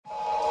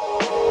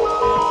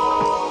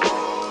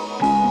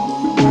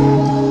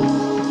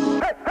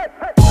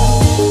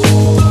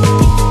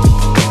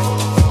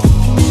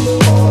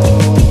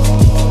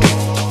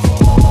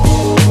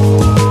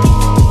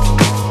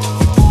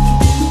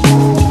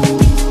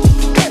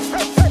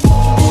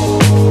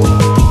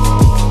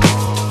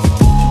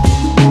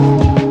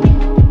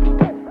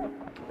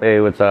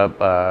up?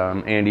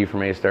 I'm Andy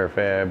from A Star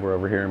Fab. We're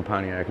over here in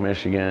Pontiac,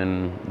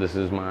 Michigan. This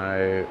is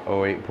my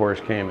 '08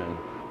 Porsche Cayman.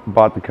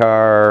 Bought the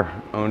car,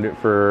 owned it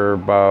for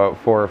about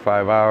 4 or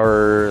 5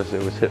 hours.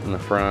 It was hitting the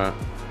front.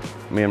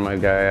 Me and my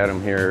guy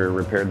Adam here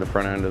repaired the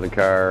front end of the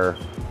car.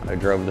 I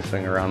drove this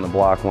thing around the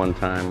block one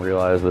time,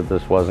 realized that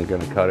this wasn't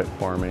going to cut it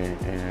for me,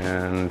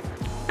 and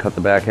cut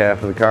the back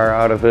half of the car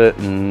out of it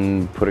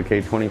and put a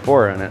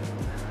K24 in it.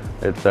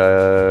 It's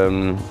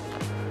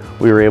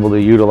we were able to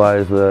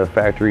utilize the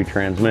factory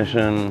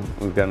transmission.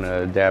 We've got an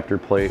adapter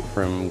plate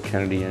from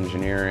Kennedy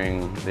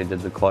Engineering. They did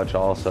the clutch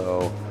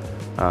also.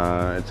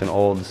 It's an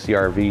old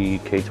CRV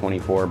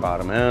K24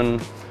 bottom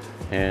end,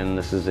 and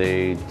this is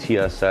a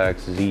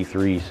TSX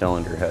Z3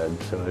 cylinder head.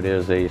 So it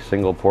is a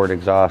single port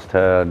exhaust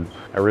head.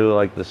 I really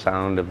like the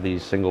sound of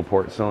these single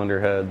port cylinder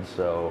heads,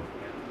 so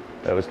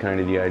that was kind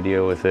of the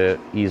idea with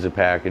it. Ease of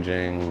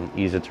packaging,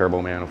 ease of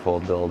turbo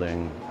manifold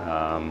building.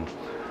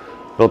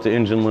 Built the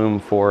engine loom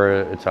for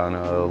it. It's on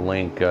a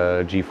Link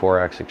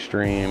G4X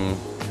Extreme.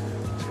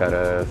 It's got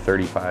a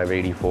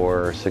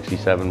 3584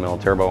 67 mil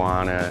turbo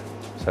on it.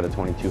 Set of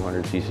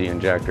 2200cc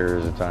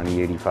injectors. It's on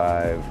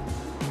E85.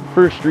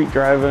 For street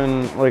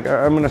driving, like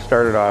I'm gonna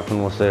start it off and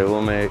we'll say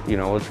we'll make,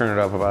 we'll turn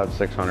it up about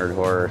 600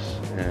 horse,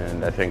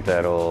 and I think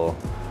that'll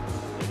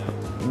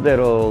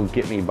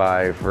get me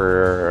by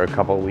for a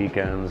couple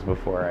weekends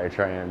before I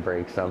try and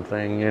break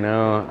something,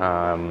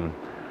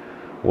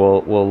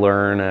 We'll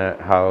learn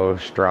how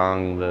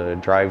strong the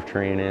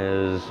drivetrain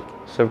is.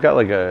 So I've got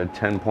like a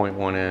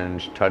 10.1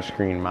 inch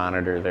touchscreen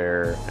monitor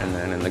there, and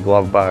then in the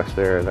glove box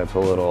there, that's a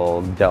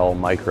little Dell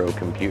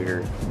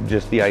microcomputer.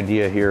 Just the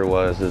idea here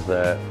is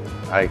that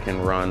I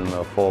can run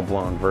the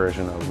full-blown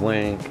version of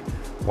Link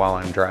while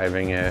I'm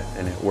driving it,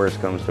 and if worst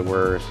comes to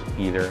worst,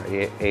 either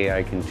A,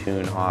 I can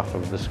tune off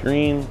of the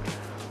screen,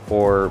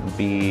 or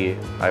B,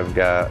 I've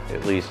got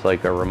at least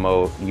like a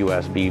remote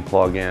USB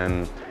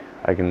plug-in.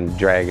 I can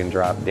drag and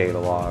drop data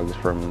logs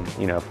from,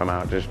 if I'm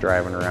out just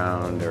driving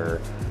around, or,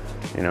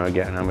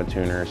 again, I'm a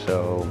tuner,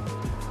 so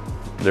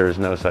there's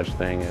no such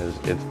thing as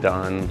it's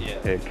done. Yeah.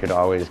 It could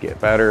always get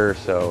better,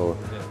 so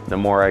the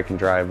more I can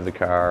drive the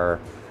car,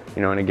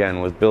 and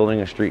again, with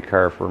building a street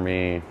car for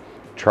me,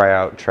 try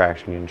out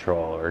traction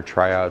control or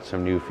try out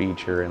some new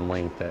feature in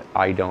Link that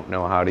I don't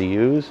know how to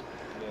use,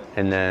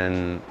 and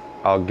then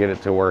I'll get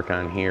it to work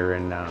on here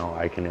and now.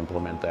 I can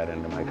implement that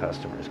into my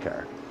customer's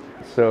car.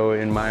 So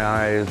in my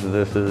eyes,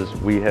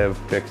 we have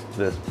fixed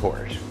this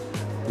Porsche,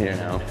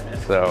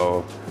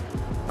 So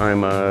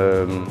I'm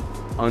an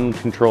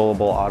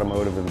uncontrollable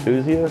automotive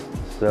enthusiast,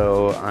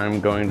 so I'm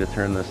going to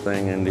turn this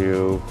thing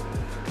into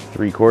a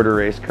 3/4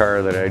 race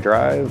car that I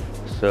drive.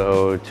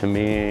 So to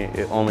me,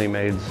 it only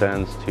made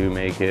sense to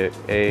make it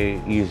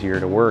A, easier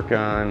to work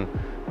on,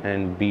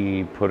 and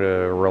B, put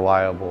a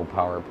reliable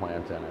power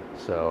plant in it.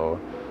 So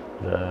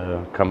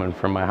coming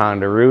from my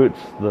Honda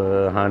roots,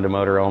 the Honda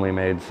motor only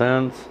made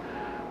sense.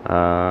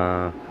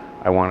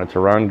 I want it to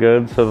run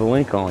good, so the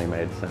Link only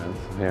made sense,